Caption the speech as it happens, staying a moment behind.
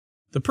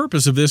The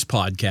purpose of this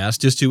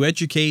podcast is to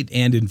educate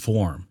and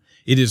inform.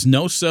 It is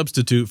no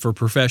substitute for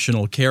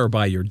professional care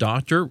by your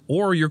doctor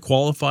or your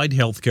qualified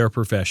healthcare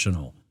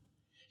professional.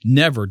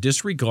 Never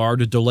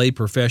disregard or delay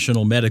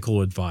professional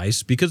medical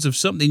advice because of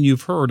something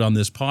you've heard on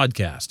this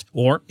podcast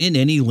or in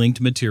any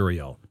linked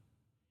material.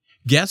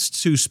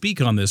 Guests who speak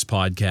on this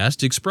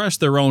podcast express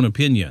their own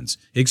opinions,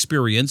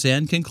 experience,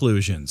 and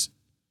conclusions.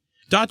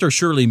 Dr.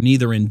 Shirley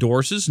neither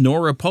endorses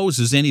nor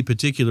opposes any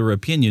particular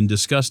opinion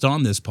discussed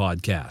on this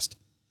podcast.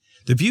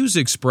 The views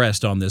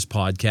expressed on this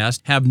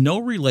podcast have no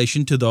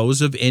relation to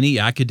those of any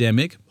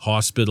academic,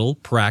 hospital,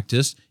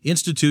 practice,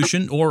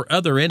 institution, or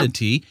other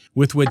entity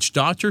with which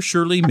Dr.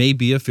 Shirley may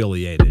be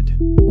affiliated.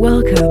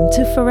 Welcome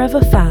to Forever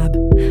Fab,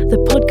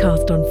 the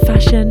podcast on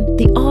fashion,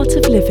 the art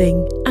of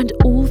living, and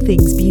all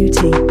things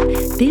beauty.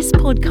 This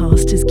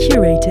podcast is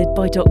curated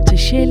by Dr.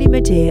 Shirley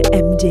Madeir,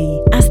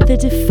 MD, as the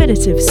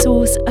definitive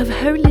source of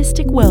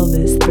holistic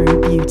wellness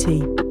through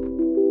beauty.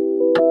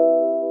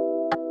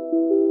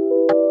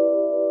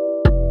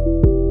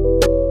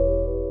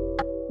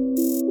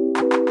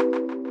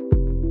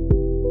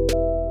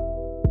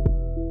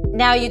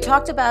 Now, you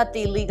talked about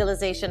the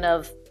legalization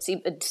of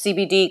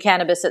CBD,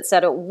 cannabis, et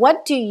cetera.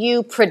 What do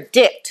you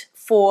predict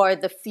for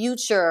the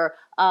future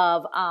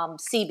of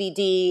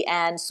CBD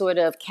and sort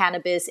of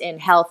cannabis in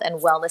health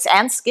and wellness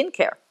and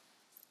skincare?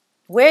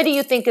 Where do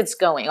you think it's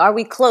going? Are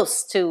we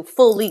close to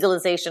full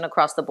legalization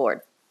across the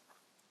board?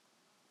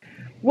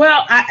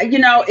 Well,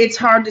 it's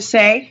hard to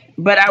say,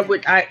 but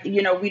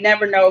we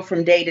never know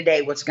from day to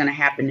day what's going to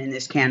happen in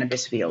this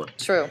cannabis field.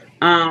 True.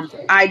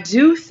 I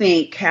do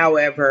think,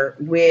 however,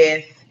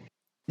 with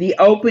the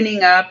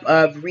opening up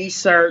of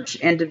research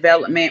and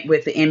development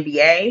with the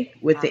NBA,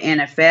 with the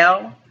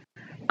NFL,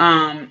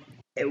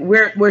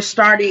 we're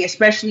starting,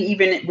 especially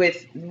even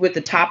with the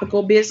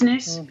topical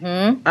business,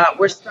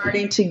 we're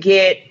starting to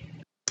get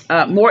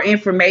more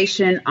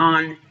information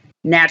on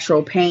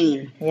natural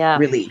pain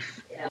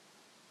relief.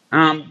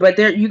 But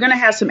you're going to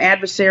have some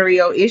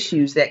adversarial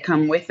issues that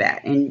come with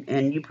that,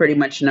 and you pretty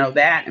much know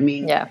that. I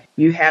mean,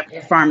 you have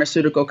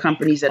pharmaceutical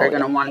companies that are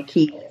going to want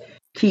to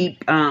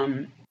keep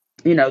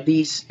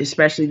these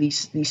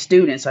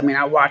students. I mean,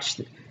 I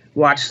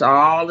watched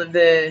all of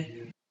the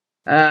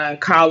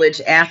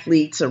college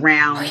athletes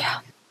around,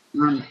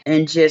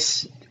 and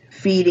just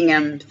feeding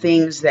them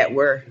things that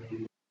were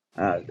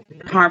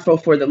harmful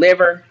for the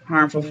liver,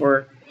 harmful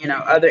for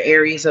other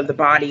areas of the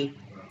body.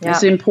 Yeah.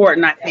 It's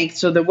important, I think.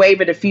 So the wave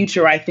of the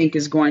future, I think,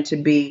 is going to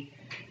be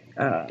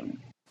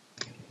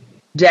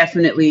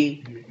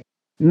definitely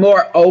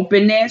more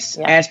openness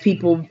as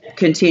people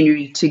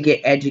continue to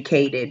get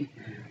educated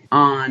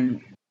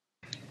on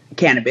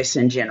cannabis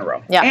in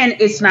general. Yeah.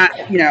 And it's not,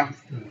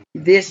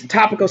 this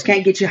topicals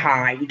can't get you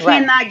high. You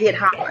cannot get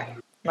high.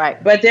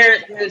 Right. But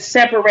the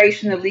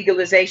separation of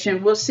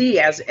legalization, we'll see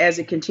as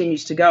it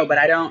continues to go. But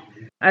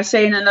I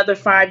say in another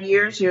 5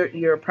 years,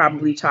 you're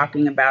probably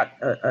talking about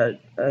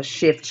a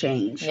shift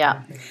change.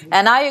 Yeah.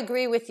 And I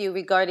agree with you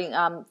regarding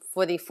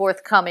for the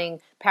forthcoming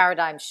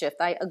paradigm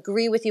shift. I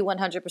agree with you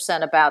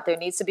 100% about there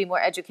needs to be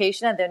more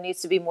education and there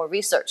needs to be more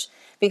research.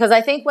 Because I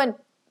think when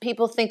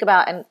people think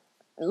about, and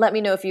let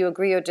me know if you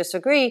agree or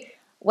disagree,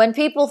 when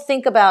people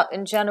think about,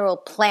 in general,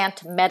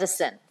 plant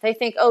medicine, they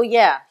think,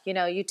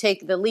 you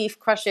take the leaf,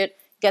 crush it,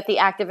 get the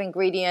active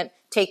ingredient,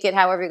 take it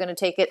however you're going to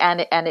take it,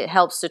 and it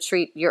helps to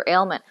treat your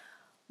ailment.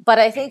 But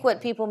I think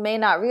what people may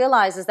not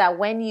realize is that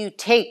when you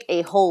take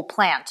a whole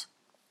plant,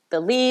 the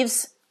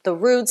leaves, the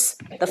roots,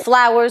 the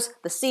flowers,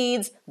 the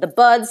seeds, the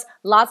buds,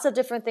 lots of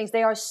different things,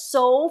 they are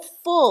so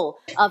full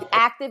of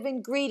active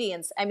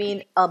ingredients. I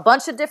mean, a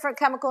bunch of different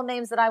chemical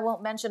names that I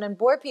won't mention and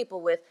bore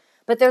people with,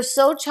 but they're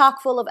so chock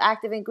full of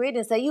active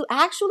ingredients that you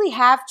actually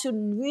have to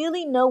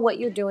really know what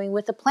you're doing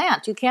with the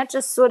plant. You can't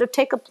just sort of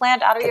take a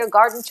plant out of your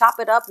garden, chop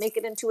it up, make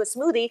it into a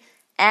smoothie,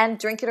 and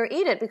drink it or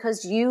eat it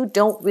because you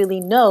don't really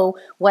know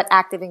what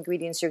active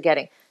ingredients you're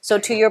getting. So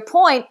to your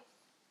point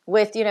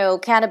with,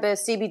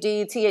 cannabis,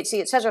 CBD,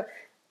 THC, etc.,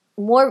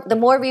 the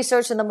more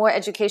research and the more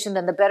education,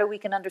 then the better we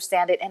can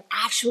understand it and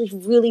actually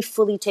really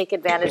fully take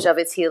advantage of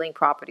its healing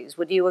properties.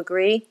 Would you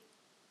agree?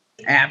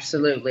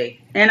 Absolutely.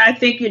 And I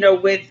think,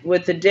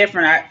 with the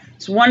different,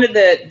 it's one of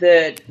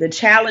the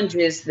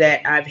challenges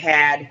that I've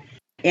had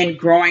in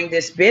growing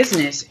this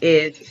business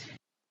is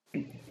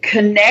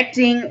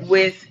connecting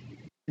with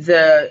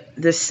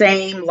the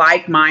same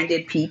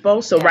like-minded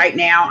people. So right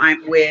now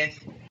I'm with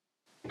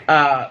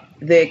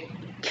the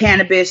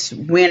cannabis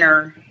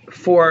winner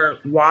for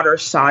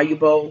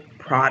water-soluble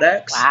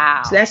products.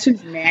 Wow. So that's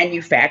who's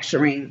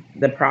manufacturing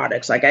the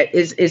products. Like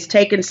it's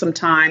taken some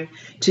time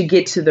to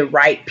get to the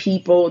right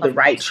people, the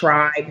right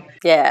tribe.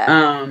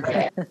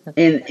 Yeah.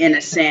 In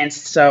a sense.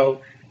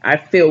 So I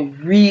feel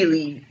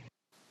really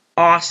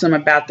awesome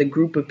about the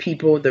group of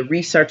people, the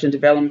research and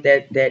development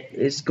that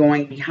is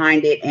going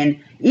behind it,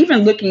 and even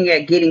looking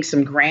at getting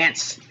some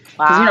grants.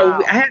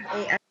 Wow. I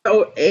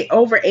have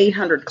over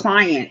 800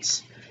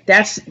 clients.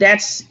 That's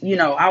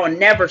I will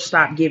never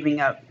stop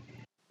giving up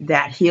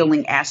that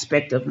healing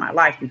aspect of my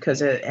life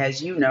because,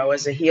 as you know,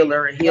 as a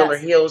healer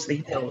Yes. heals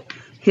the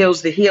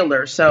heals the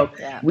healer. So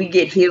we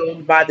get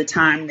healed by the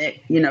time that,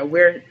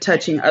 we're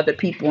touching other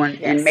people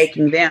and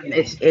making them,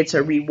 it's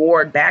a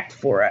reward back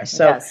for us.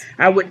 So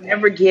I would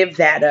never give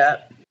that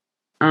up.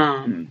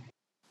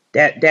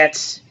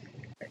 That's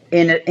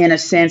in a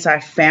sense,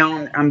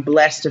 I'm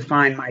blessed to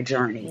find my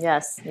journey.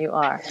 Yes, you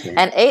are.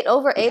 And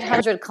over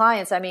 800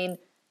 clients. I mean,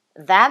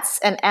 that's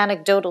an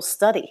anecdotal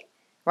study,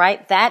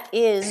 right? That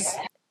is,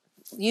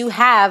 you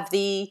have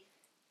the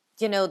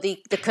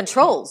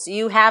controls.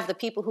 You have the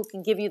people who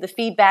can give you the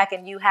feedback,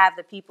 and you have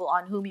the people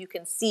on whom you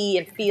can see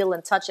and feel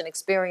and touch and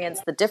experience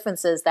the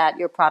differences that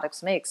your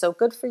products make. So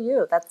good for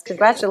you.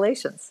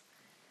 Congratulations.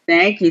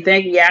 Thank you.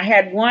 Yeah, I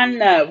had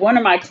one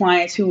of my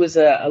clients who was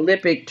a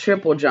Olympic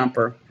triple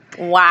jumper.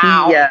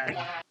 Wow.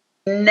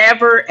 He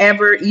never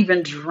ever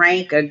even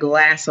drank a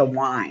glass of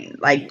wine.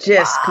 Like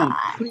just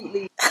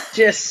completely,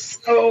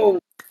 just so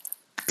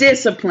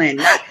disciplined.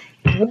 Not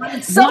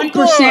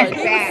 1%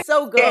 fat.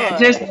 So good. Yeah,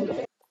 just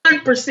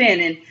 1%.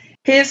 And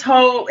his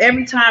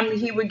every time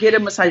he would get a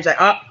massage, he's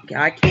like, "Oh,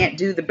 I can't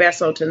do the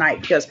Besso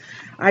tonight because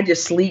I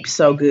just sleep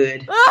so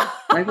good."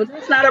 Like, well,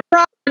 that's not a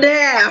problem to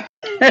have.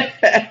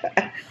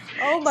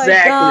 Oh my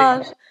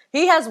gosh.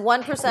 He has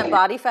 1%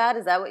 body fat.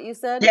 Is that what you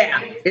said? Yeah.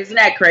 Isn't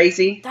that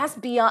crazy? That's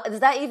beyond. Is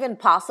that even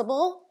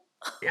possible?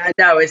 I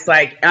know. It's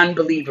like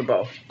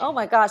unbelievable. Oh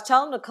my gosh.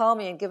 Tell him to call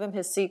me and give me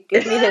his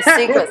secrets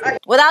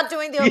without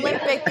doing the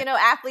Olympic,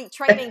 athlete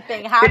training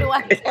thing. How do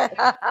I get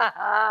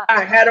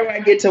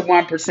to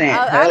 1%?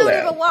 I don't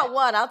even want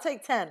 1. I'll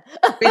take 10.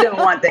 We don't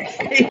want that.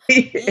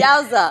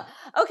 Yowza.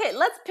 Okay.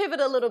 Let's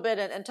pivot a little bit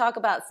and talk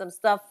about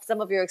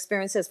some of your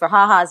experiences for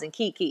Ha-Has and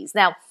Kikis.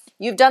 Now,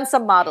 you've done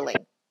some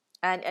modeling.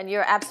 And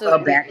you're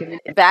absolutely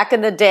back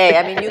in the day.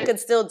 I mean, you can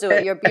still do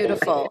it. You're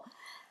beautiful.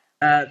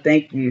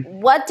 Thank you.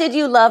 What did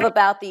you love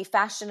about the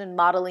fashion and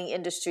modeling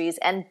industries?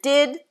 And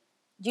did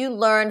you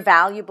learn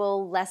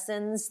valuable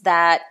lessons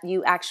that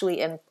you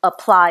actually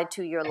applied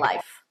to your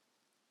life?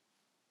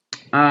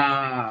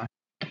 Well,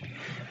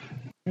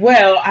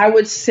 I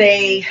would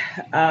say,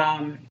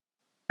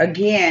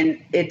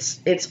 again,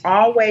 it's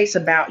always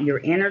about your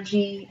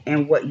energy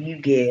and what you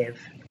give.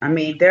 I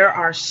mean, there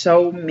are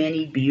so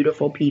many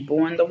beautiful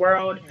people in the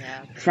world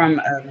from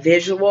a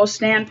visual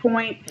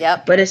standpoint,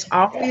 but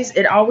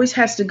it always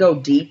has to go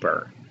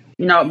deeper.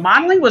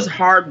 Modeling was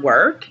hard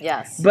work,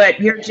 but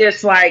you're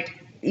just like,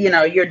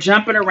 you're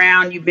jumping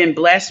around. You've been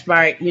blessed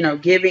by,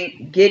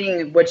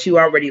 getting what you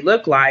already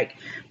look like,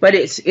 but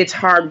it's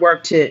hard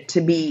work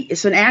to be,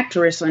 it's an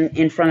actress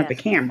in front of a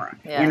camera,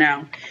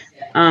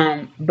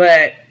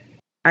 but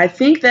I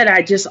think that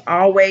I just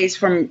always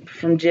from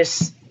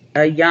just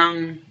a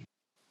young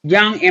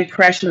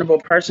impressionable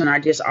person, I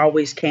just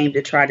always came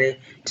to try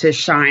to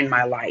shine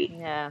my light.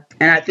 Yeah.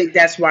 And I think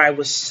that's why I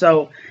was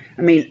so,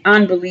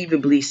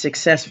 unbelievably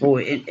successful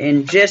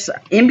in just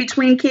in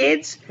between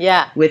kids.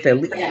 Yeah. With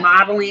elite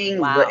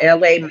modeling, with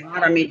LA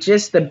model.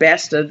 Just the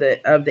best of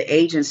the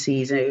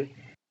agencies, and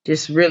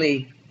just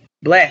really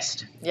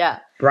blessed. Yeah.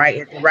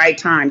 Right at the right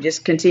time.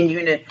 Just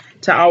continuing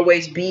to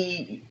always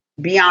be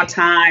on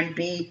time,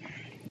 be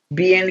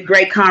in a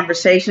great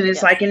conversation.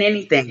 It's like in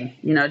anything,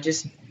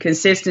 just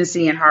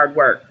consistency and hard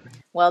work.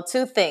 Well,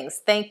 2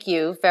 things. Thank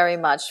you very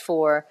much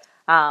for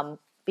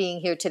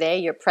being here today,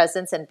 your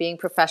presence and being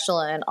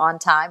professional and on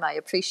time. I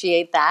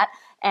appreciate that.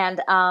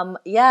 And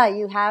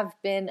you have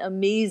been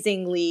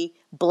amazingly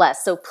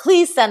blessed. So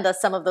please send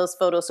us some of those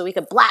photos so we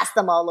can blast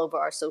them all over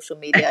our social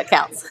media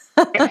accounts.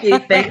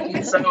 Thank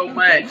you so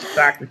much,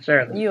 Dr.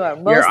 Shirley. You are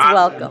most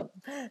welcome.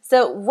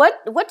 So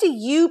what do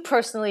you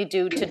personally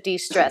do to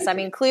de-stress?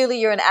 Clearly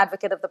you're an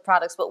advocate of the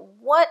products, but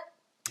what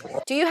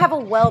do you have a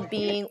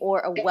well-being or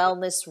a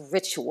wellness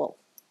ritual?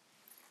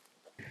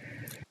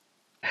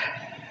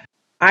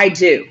 I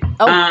do.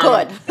 Oh,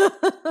 good.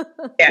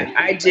 Yeah,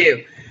 I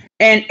do.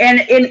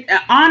 And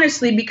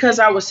honestly, because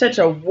I was such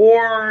a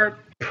war,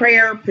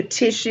 prayer,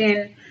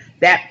 petition,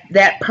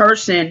 that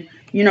person,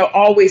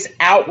 always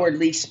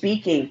outwardly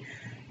speaking,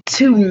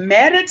 to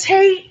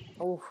meditate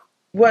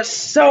was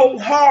so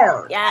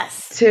hard.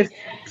 Yes.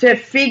 To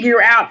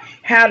figure out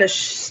how to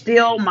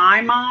still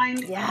my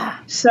mind. Yeah.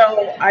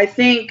 So I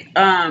think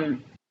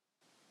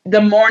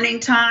the morning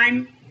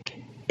time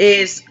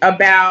is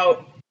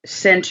about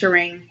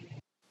centering.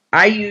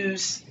 I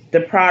use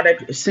the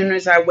product as soon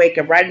as I wake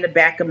up, right in the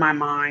back of my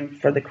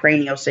mind for the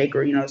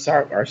craniosacral, it's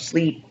our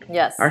sleep.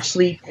 Yes. Our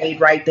sleep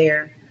aid right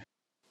there.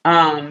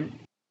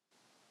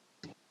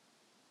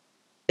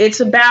 It's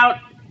about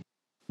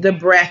the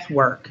breath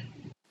work.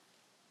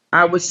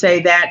 I would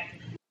say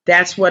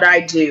that's what I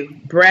do.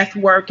 Breath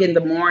work in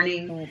the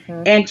morning,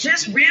 and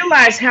just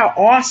realize how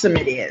awesome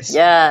it is.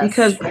 Yes.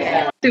 Because we're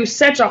going through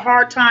such a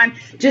hard time,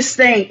 just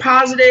staying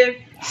positive,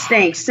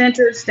 staying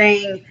centered,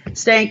 staying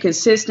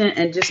consistent,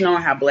 and just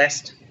knowing how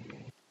blessed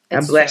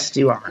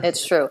you are.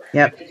 It's true.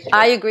 Yep.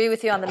 I agree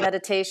with you on the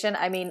meditation.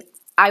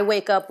 I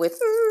wake up with,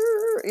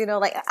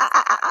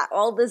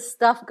 all this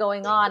stuff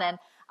going on, and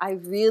I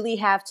really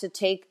have to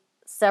take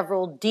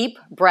several deep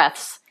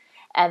breaths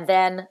And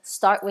then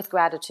start with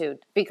gratitude,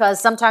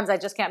 because sometimes I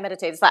just can't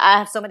meditate. It's like I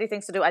have so many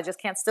things to do. I just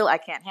can't I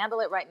can't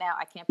handle it right now.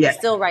 I can't be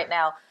still right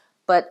now.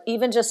 But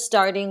even just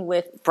starting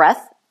with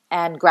breath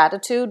and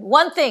gratitude,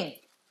 one thing,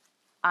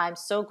 I'm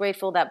so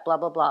grateful that blah,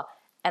 blah, blah.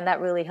 And that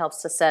really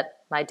helps to set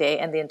my day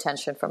and the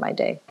intention for my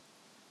day.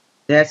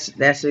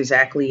 That's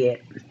exactly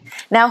it.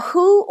 Now,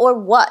 who or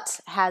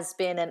what has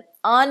been an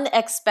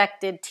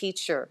unexpected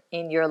teacher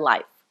in your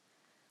life?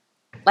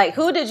 Like,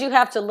 who did you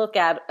have to look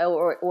at,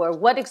 or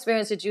what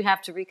experience did you have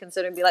to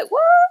reconsider and be like,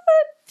 what?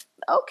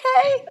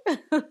 Okay.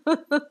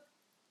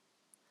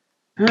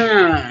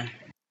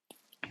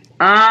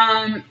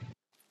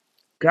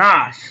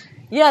 Gosh.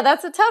 Yeah,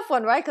 that's a tough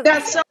one, right? I've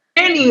got so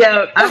many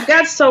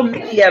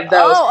of those.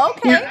 Oh,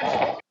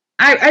 okay.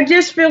 I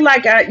just feel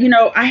like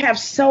I have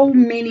so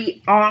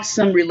many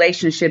awesome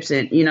relationships,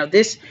 and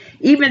this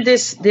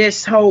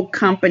whole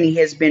company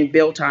has been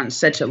built on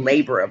such a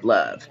labor of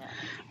love.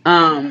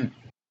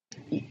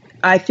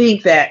 I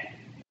think that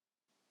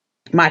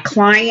my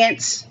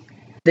clients,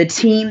 the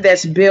team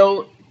that's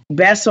built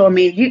Besso, I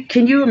mean,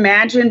 can you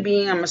imagine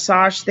being a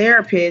massage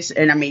therapist?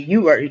 And I mean,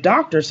 you are a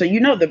doctor, so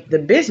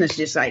the business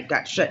just like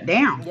got shut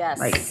down.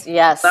 Yes,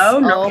 yes.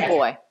 Oh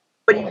boy.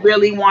 Nobody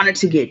really wanted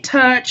to get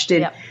touched,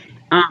 and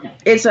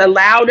it's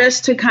allowed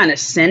us to kind of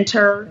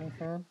center,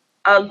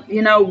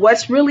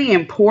 what's really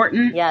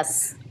important.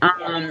 Yes.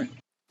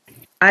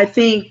 I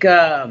think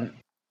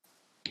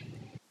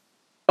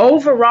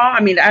overall, I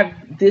mean,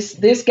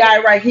 this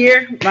guy right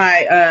here,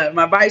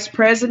 my vice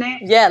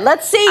president. Yeah,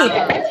 let's see.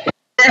 Where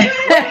you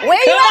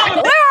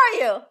at? Where are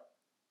you?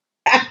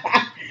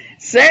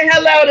 Say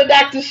hello to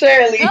Dr.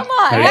 Shirley. Come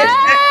on. Hey,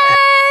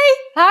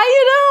 how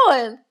you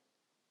doing?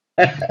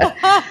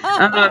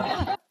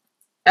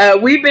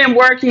 We've been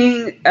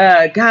working,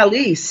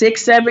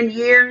 6-7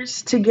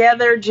 years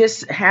together,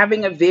 just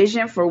having a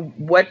vision for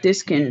what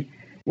this can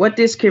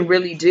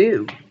really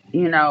do,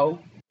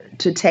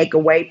 to take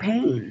away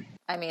pain.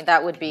 I mean,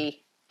 that would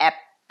be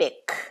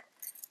epic.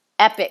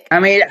 I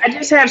mean, I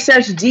just have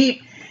such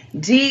deep,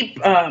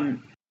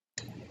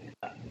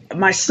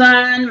 my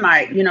son,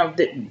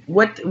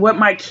 what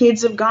my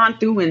kids have gone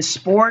through in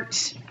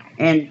sports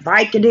and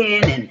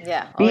Vicodin and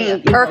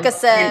being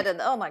Percocet and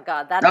oh my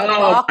God, that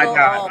debacle.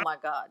 Oh my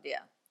God,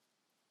 yeah.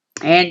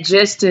 And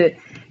just to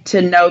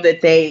know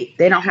that they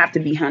don't have to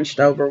be hunched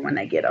over when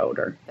they get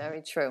older.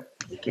 Very true.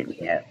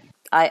 Yeah.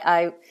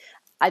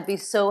 I'd be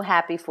so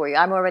happy for you.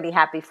 I'm already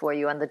happy for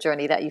you on the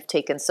journey that you've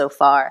taken so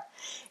far.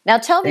 Now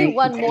tell me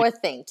one more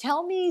thing.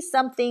 Tell me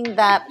something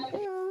that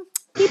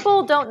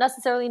people don't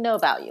necessarily know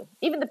about you.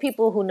 Even the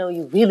people who know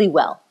you really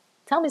well.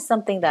 Tell me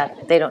something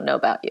that they don't know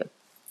about you.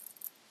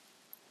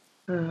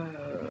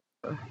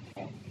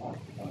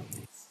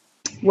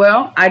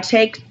 Well,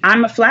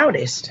 I'm a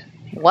flautist.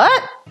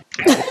 What?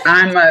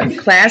 I'm a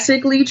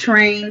classically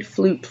trained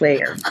flute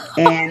player.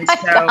 And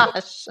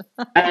I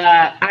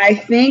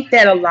think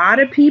that a lot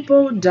of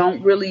people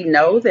don't really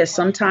know that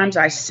sometimes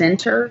I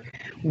center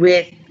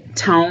with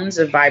tones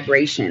of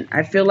vibration.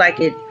 I feel like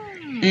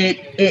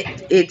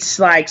it's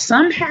like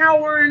somehow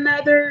or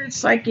another,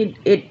 it's like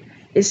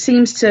it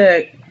seems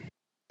to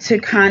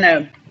kind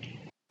of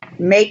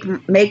make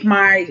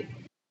my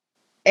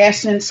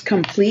essence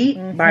complete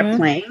by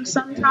playing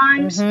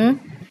sometimes.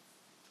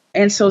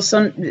 And so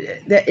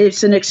that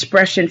it's an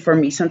expression for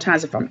me.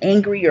 Sometimes if I'm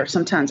angry or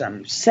sometimes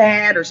I'm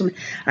sad or something,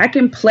 I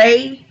can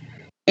play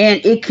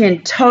and it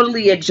can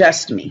totally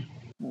adjust me.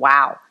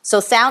 Wow. So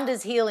sound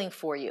is healing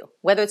for you,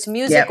 whether it's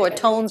music or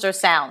tones or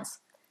sounds.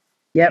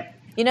 Yep.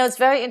 It's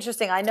very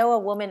interesting. I know a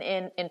woman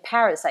in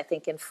Paris, I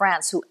think in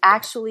France, who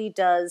actually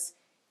does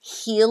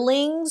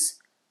healings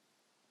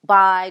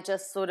by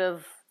just sort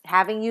of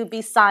having you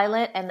be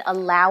silent and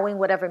allowing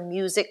whatever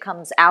music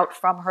comes out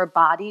from her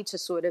body to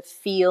sort of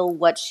feel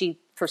what she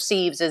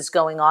perceives is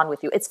going on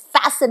with you. It's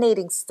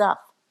fascinating stuff.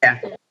 Yeah.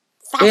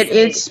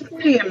 It's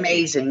pretty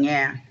amazing.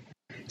 Yeah.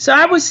 So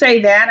I would say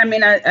that. I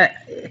mean,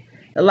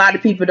 a lot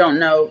of people don't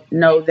know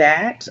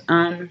that.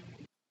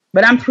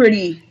 But I'm a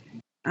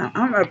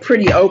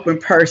pretty open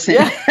person.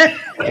 Yeah.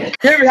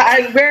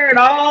 I wear it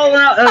all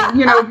up.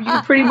 You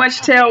pretty much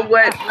tell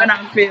what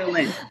I'm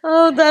feeling.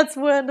 Oh, that's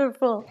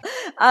wonderful.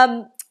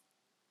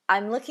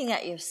 I'm looking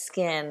at your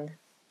skin,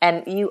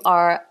 and you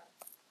are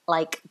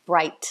like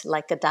bright,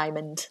 like a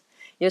diamond.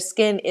 Your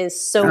skin is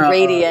so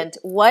radiant.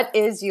 What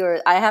is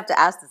I have to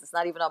ask this, it's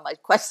not even on my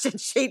question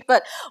sheet,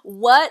 but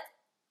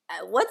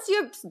what's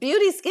your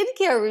beauty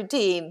skincare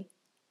routine?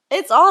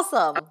 It's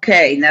awesome.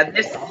 Okay, now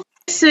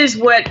this is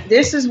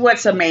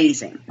what's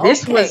amazing.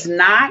 This was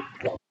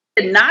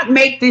did not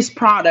make this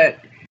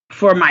product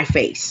for my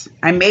face.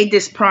 I made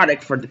this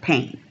product for the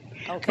pain.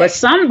 Okay. But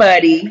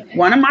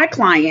one of my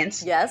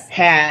clients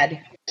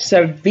had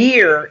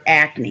severe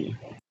acne.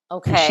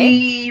 Okay.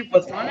 She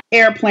was on an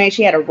airplane.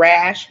 She had a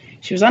rash.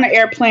 She was on an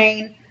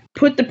airplane,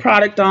 put the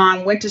product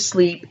on, went to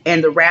sleep,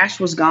 and the rash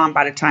was gone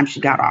by the time she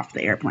got off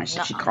the airplane.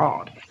 So she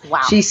called.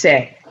 Wow. She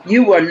said,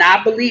 "You will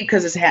not believe,"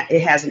 because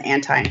it has an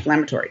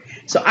anti-inflammatory.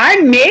 So I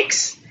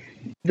mix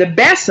the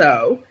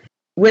Besso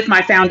with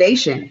my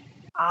foundation.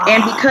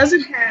 And because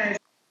it has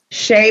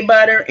shea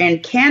butter,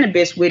 and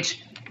cannabis,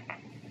 which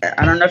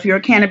I don't know if you're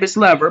a cannabis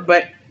lover,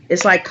 but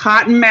it's like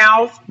cotton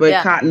mouth,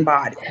 but cotton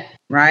body,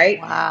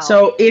 right? Wow.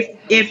 So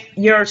if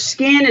your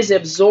skin is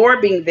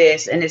absorbing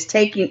this and it's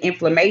taking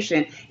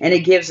inflammation and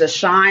it gives a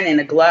shine and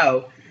a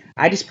glow,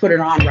 I just put it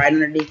on right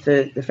underneath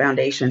the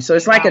foundation. So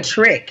it's like a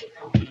trick.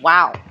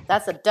 Wow.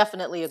 That's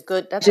definitely a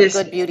good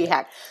beauty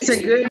hack. It's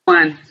a good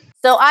one.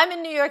 So I'm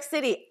in New York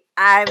City.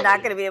 I'm not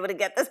going to be able to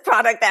get this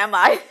product, am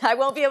I? I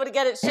won't be able to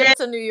get it shipped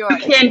to New York.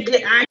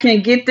 I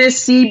can get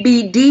this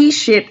CBD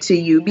shipped to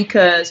you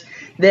because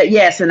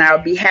and I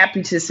would be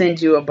happy to send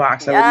you a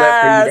box. I would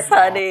love for you to. Yes,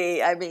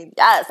 honey. I mean,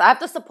 yes, I have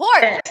to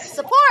support. Yes.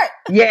 Support.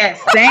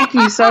 Yes, thank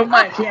you so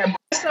much. Yeah.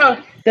 So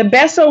the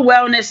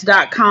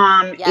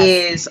bestowellness.com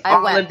is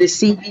all of the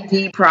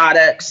CBD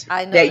products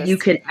that you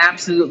can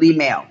absolutely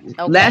mail.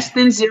 Okay. Less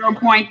than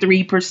 0.3%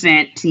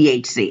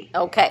 THC.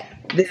 Okay.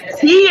 The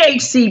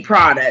THC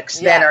products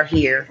that are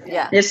here.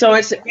 Yeah. And so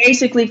it's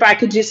basically, if I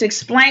could just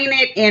explain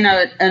it in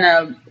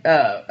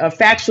a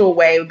factual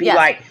way, it would be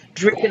like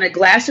drinking a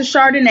glass of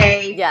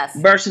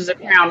Chardonnay versus a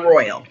Crown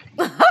Royal.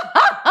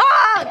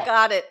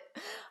 Got it.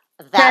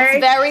 That's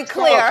very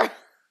clear. So,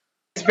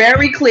 it's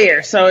very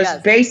clear. So it's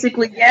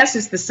basically,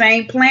 it's the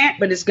same plant,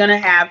 but it's going to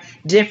have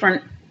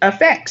different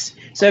effects.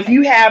 So if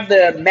you have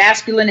the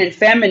masculine and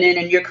feminine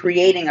and you're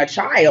creating a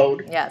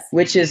child,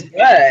 which is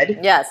bud,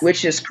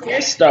 which is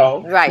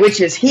crystal, which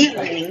is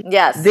healing,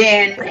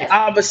 then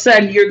all of a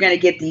sudden you're going to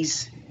get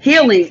these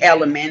healing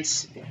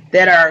elements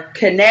that are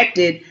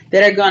connected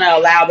that are going to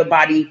allow the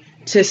body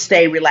to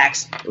stay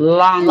relaxed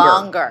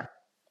longer.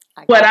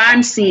 What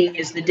I'm seeing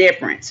is the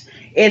difference.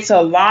 It's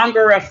a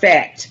longer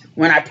effect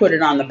when I put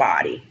it on the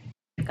body.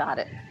 Got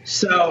it.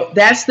 So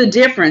that's the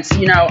difference.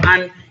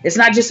 It's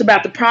not just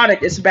about the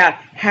product. It's about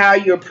how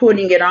you're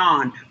putting it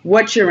on,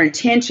 what your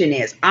intention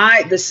is.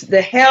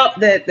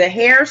 The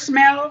hair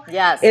smell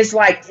is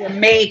like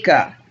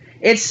Jamaica.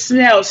 It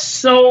smells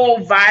so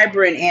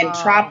vibrant and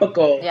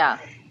tropical. Yeah.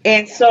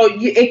 And so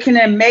it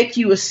can make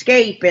you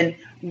escape. And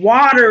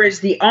water is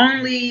the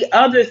only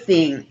other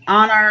thing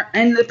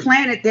in the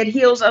planet that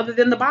heals other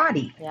than the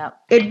body. Yeah.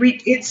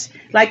 It's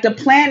like the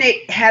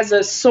planet has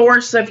a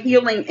source of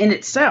healing in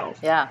itself.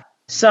 Yeah.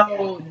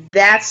 So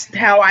that's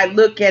how I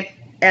look at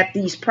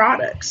these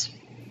products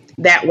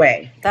that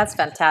way. That's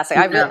fantastic.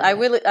 I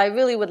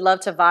really would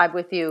love to vibe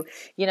with you,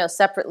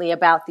 separately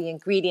about the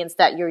ingredients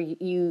that you're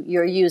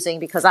using,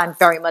 because I'm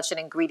very much an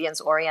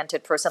ingredients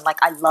oriented person. Like,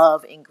 I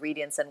love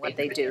ingredients and what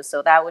they do.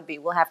 So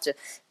we'll have to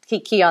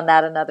key on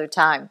that another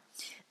time.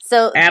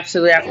 So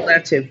absolutely, I would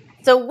love to.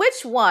 So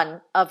which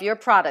one of your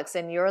products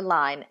in your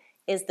line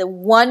is the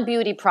one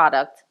beauty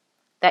product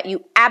that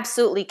you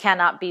absolutely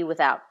cannot be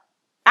without?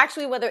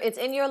 Actually, whether it's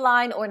in your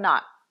line or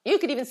not. You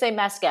could even say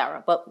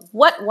mascara, but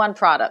what one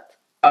product?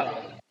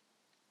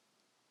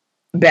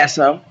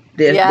 Besso,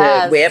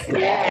 the whip.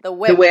 The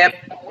whip.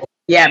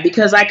 Yeah,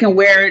 because I can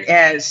wear it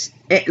as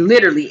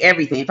literally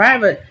everything. If I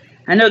have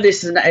I know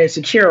it's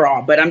a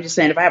cure-all, but I'm just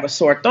saying if I have a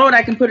sore throat,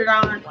 I can put it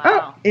on. Wow.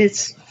 Oh, it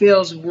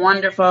feels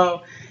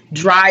wonderful.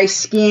 Dry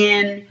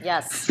skin,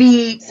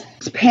 feet,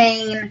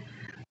 pain.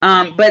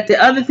 But the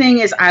other thing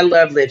is I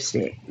love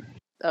lipstick.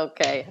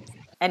 Okay.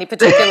 Any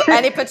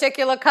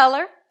particular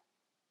color?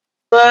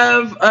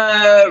 Love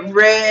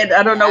red.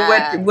 I don't know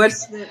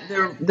what's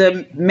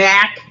the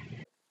MAC.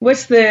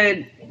 What's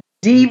the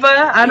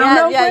Diva? I don't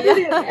know what it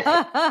is.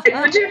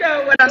 But you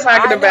know what I'm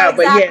talking about.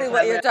 Exactly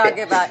what you're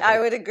talking about.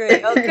 I would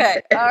agree.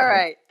 Okay. All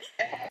right.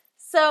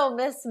 So,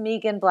 Miss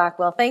Megan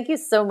Blackwell, thank you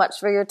so much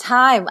for your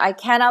time. I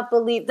cannot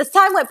believe this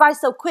time went by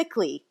so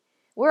quickly.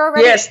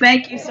 Yes,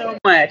 thank you so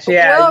much.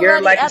 Yeah,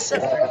 you're like a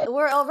sister.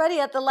 We're already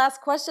at the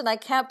last question. I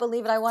can't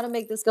believe it. I want to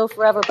make this go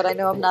forever, but I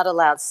know I'm not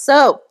allowed.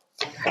 So,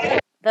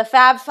 the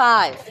Fab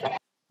Five,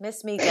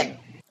 Miss Megan,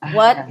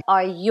 what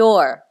are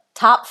your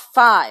top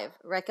 5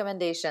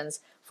 recommendations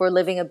for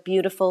living a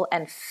beautiful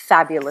and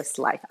fabulous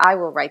life? I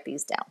will write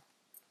these down.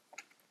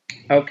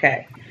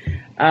 Okay.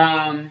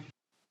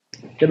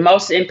 The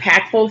most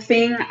impactful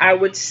thing I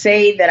would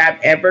say that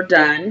I've ever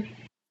done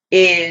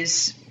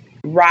is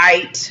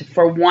write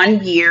for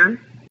 1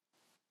 year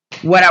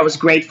what I was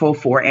grateful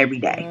for every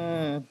day.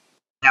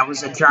 That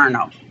was a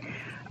journal.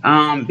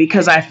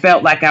 Because I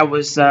felt like I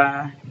was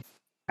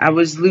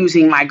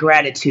losing my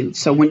gratitude.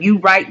 So when you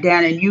write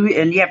down and you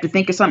have to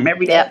think of something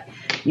every day,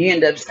 you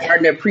end up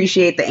starting to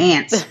appreciate the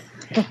ants.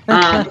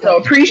 So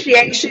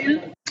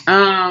appreciation.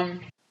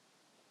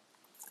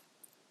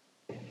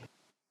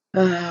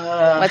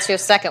 What's your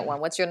second one?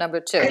 What's your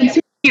number 2?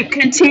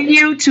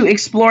 Continue to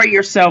explore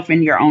yourself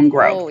in your own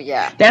growth. Oh,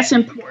 yeah. That's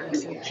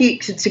important.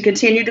 To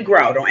continue to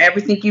grow. Don't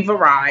ever think you've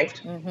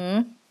arrived.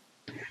 Mm-hmm.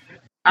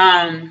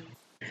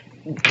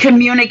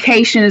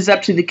 Communication is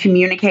up to the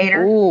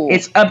communicator. Ooh.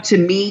 It's up to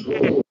me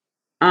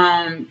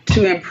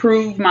to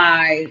improve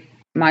my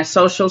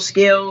social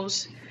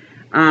skills.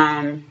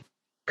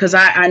 Because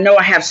I know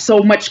I have so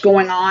much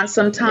going on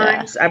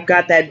sometimes. Yeah. I've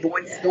got that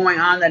voice going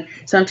on that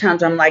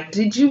sometimes I'm like,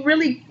 did you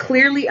really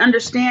clearly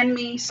understand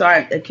me?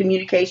 So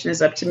communication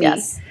is up to me.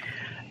 Yes.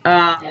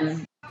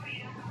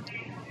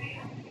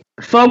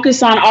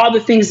 focus on all the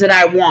things that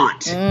I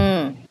want,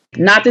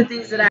 not the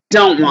things that I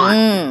don't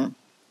want.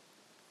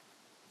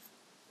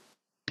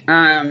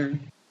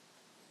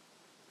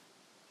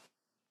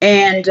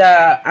 And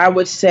I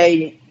would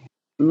say,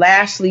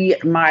 lastly,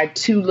 my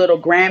 2 little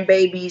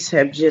grandbabies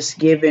have just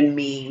given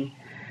me,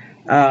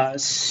 I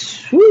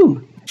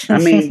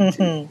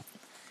mean,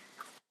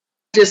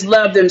 just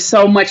love them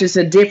so much. It's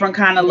a different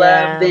kind of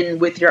love than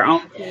with your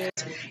own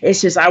kids.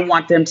 It's just, I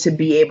want them to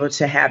be able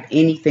to have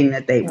anything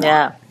that they want.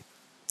 Yeah.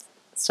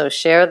 So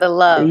share the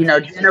love. You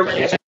know,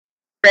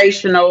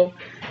 generational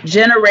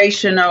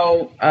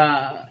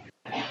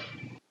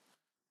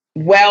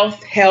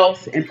wealth,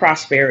 health, and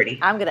prosperity.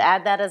 I'm going to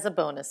add that as a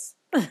bonus.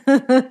 That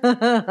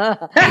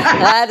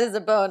is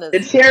a bonus.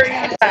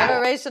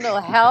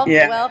 Generational health,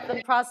 wealth,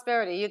 and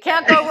prosperity. You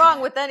can't go wrong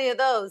with any of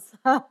those.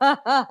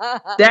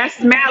 That's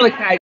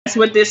malachite. That's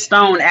what this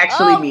stone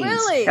actually means.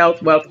 Really?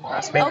 Health, wealth, and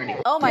prosperity.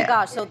 Oh my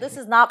gosh. So this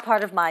is not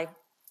part of my,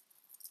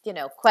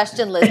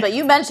 question list, but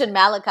you mentioned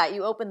malachite.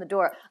 You opened the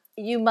door.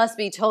 You must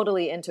be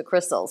totally into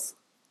crystals.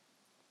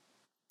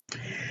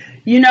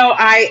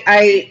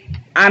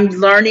 I'm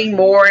learning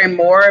more and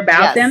more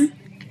about them.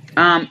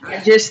 I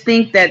just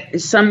think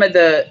that some of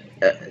the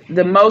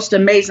most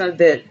amazing,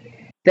 the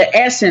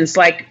essence,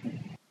 like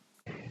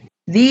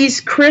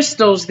these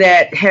crystals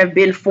that have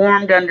been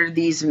formed under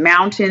these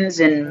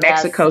mountains in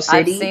Mexico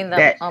City. I've seen them.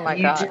 That oh my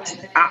God.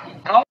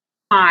 Oh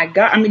my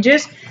God. I mean,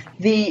 just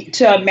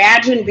to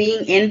imagine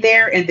being in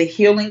there and the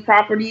healing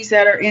properties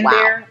that are in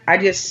there. I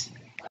just,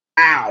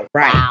 wow.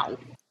 Right. Wow.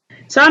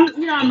 So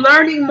I'm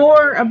learning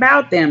more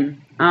about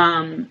them.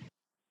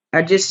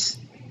 There's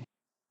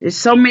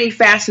so many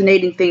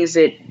fascinating things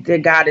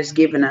that God has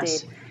given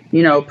us,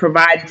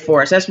 provided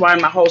for us. That's why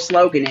my whole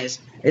slogan is,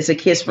 it's a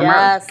kiss from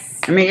Earth.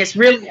 I mean, it's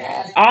really,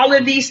 all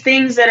of these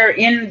things that are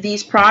in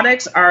these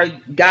products are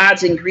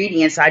God's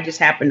ingredients. I just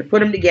happen to put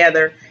them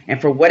together,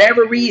 and for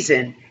whatever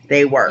reason,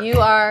 they work.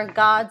 You are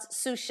God's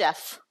sous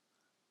chef.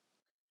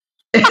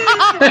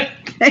 I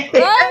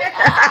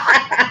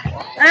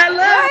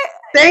love it.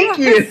 Thank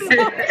you.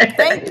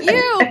 Thank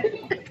you.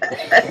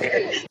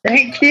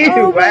 Thank you.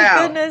 Oh, wow.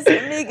 My goodness,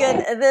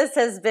 Megan, this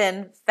has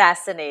been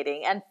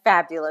fascinating and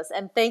fabulous.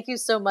 And thank you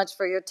so much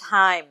for your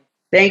time.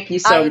 Thank you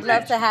so much. I would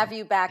love to have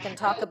you back and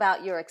talk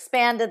about your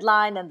expanded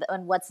line and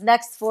what's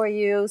next for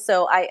you.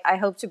 So I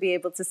hope to be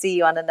able to see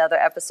you on another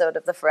episode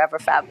of the Forever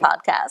Fab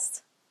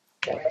podcast.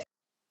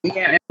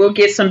 Yeah, and we'll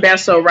get some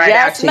Besso out to you.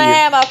 Yes,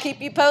 ma'am. I'll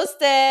keep you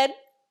posted.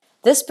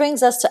 This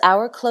brings us to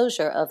our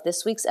closure of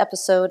this week's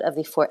episode of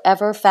the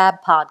Forever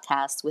Fab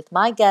podcast with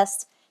my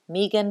guest,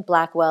 Megan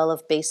Blackwell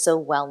of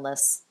Besso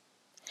Wellness.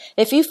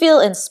 If you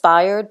feel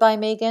inspired by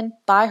Megan,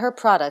 buy her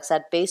products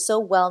at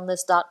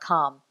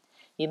BessoWellness.com.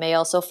 You may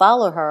also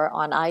follow her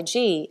on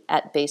IG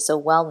at Besso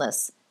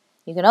Wellness.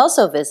 You can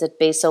also visit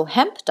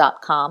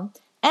BessoHemp.com.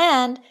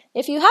 And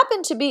if you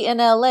happen to be in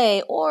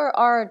LA or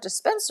are a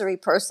dispensary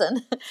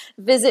person,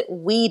 visit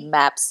Weed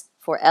Maps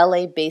for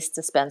LA-based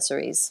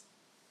dispensaries.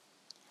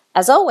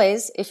 As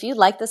always, if you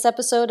like this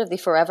episode of the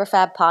Forever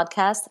Fab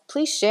podcast,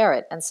 please share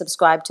it and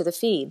subscribe to the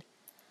feed.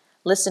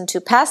 Listen to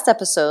past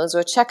episodes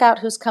or check out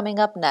who's coming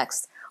up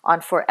next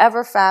on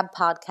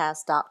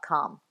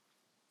foreverfabpodcast.com.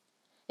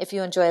 If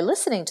you enjoy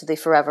listening to the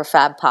Forever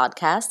Fab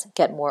podcast,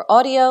 get more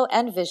audio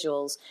and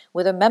visuals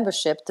with a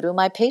membership through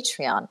my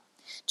Patreon.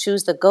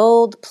 Choose the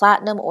gold,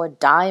 platinum, or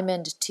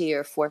diamond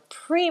tier for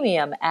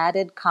premium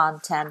added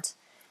content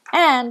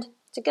and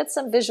to get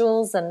some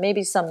visuals and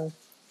maybe some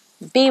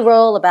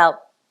B-roll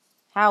about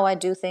how I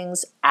do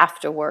things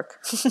after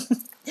work.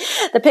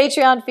 The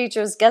Patreon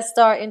features guest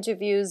star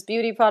interviews,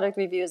 beauty product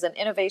reviews, and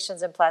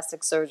innovations in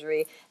plastic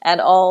surgery,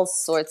 and all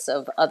sorts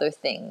of other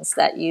things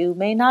that you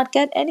may not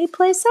get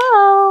anyplace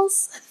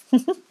else.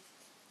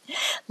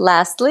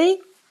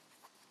 Lastly,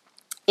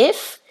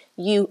 if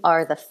you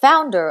are the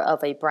founder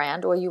of a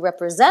brand or you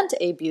represent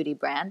a beauty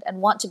brand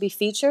and want to be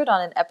featured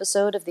on an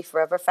episode of the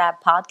Forever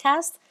Fab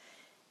podcast,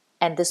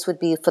 and this would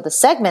be for the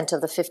segment of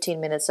the 15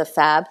 Minutes of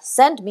Fab,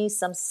 send me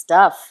some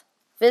stuff.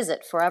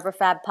 Visit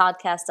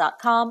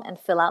foreverfabpodcast.com and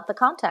fill out the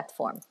contact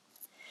form.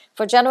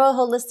 For general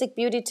holistic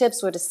beauty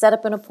tips or to set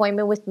up an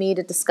appointment with me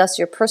to discuss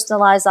your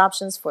personalized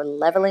options for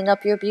leveling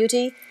up your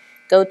beauty,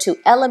 go to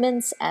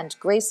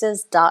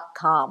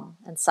elementsandgraces.com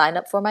and sign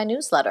up for my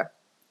newsletter.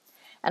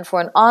 And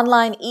for an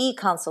online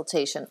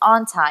e-consultation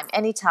on time,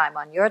 anytime,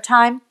 on your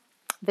time,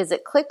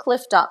 visit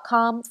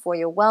clicklift.com for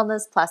your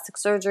wellness, plastic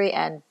surgery,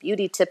 and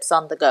beauty tips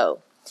on the go.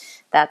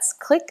 That's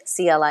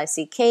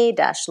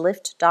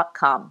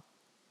click-lift.com.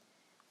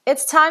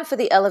 It's time for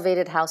the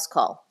Elevated House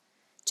Call.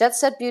 Jet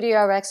Set Beauty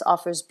RX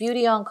offers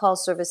beauty on-call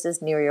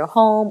services near your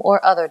home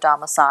or other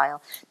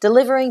domicile,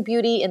 delivering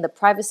beauty in the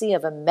privacy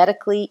of a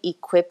medically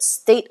equipped,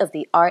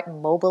 state-of-the-art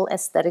mobile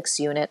aesthetics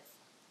unit.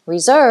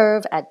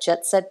 Reserve at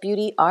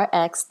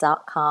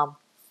jetsetbeautyrx.com.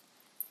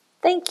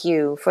 Thank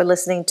you for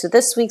listening to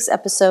this week's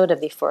episode of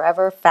the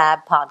Forever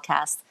Fab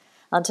podcast.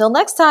 Until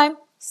next time,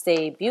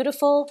 stay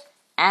beautiful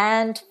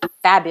and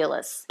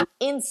fabulous,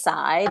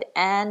 inside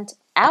and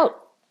out.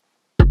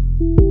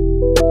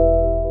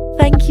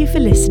 Thank you for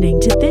listening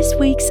to this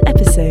week's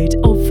episode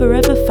of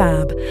Forever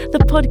Fab,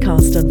 the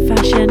podcast on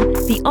fashion,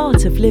 the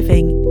art of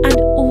living, and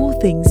all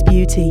things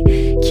beauty,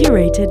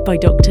 curated by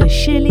Dr.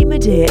 Shirley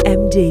Madeir,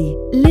 MD.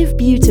 Live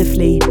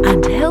beautifully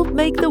and help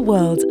make the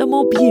world a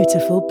more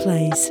beautiful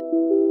place.